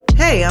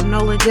Hey, I'm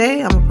Nola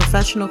J. I'm a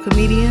professional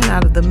comedian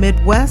out of the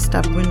Midwest.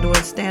 I've been doing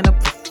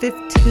stand-up for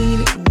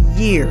 15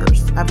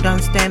 years. I've done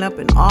stand-up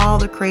in all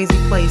the crazy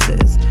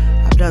places.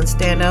 I've done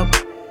stand-up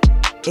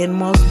in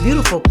most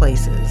beautiful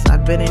places.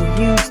 I've been in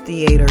huge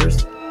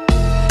theaters,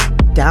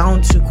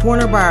 down to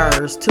corner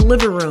bars, to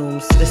living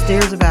rooms, to the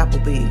stairs of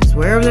Applebee's.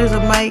 Wherever there's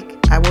a mic,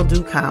 I will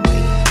do comedy.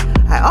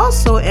 I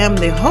also am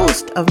the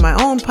host of my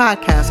own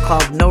podcast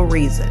called No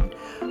Reason,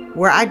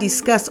 where I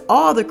discuss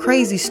all the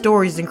crazy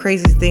stories and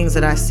crazy things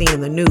that I see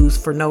in the news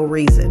for no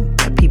reason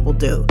that people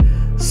do.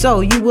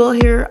 So you will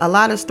hear a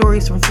lot of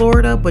stories from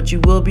Florida, but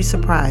you will be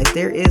surprised.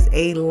 There is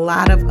a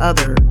lot of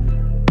other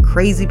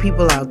crazy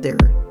people out there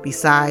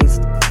besides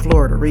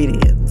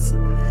Floridians.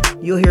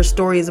 You'll hear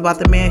stories about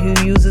the man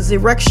who uses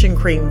erection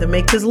cream to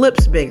make his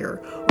lips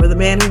bigger, or the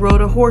man who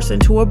rode a horse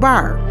into a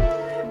bar.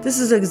 This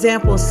is an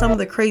example of some of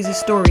the crazy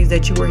stories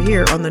that you will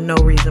hear on the No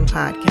Reason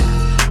podcast.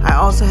 I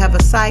also have a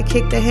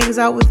sidekick that hangs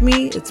out with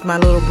me. It's my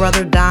little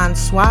brother, Don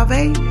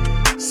Suave.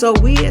 So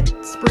we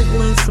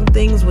sprinkle in some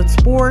things with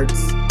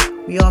sports.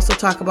 We also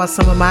talk about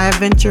some of my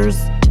adventures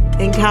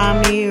in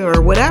comedy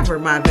or whatever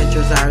my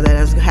adventures are that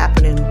is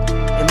happening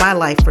in my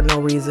life for no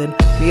reason.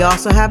 We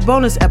also have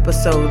bonus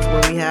episodes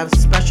where we have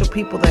special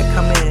people that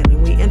come in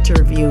and we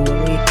interview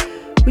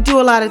and we do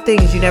a lot of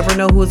things. You never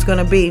know who it's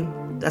going to be.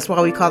 That's why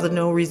we call the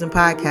No Reason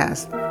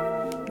podcast.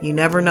 You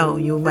never know.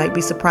 You might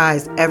be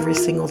surprised every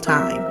single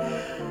time.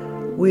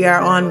 We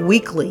are on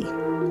weekly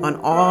on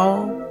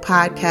all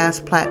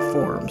podcast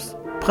platforms,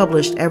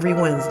 published every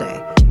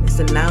Wednesday. It's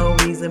the No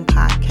Reason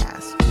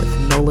podcast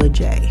with Nola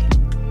J.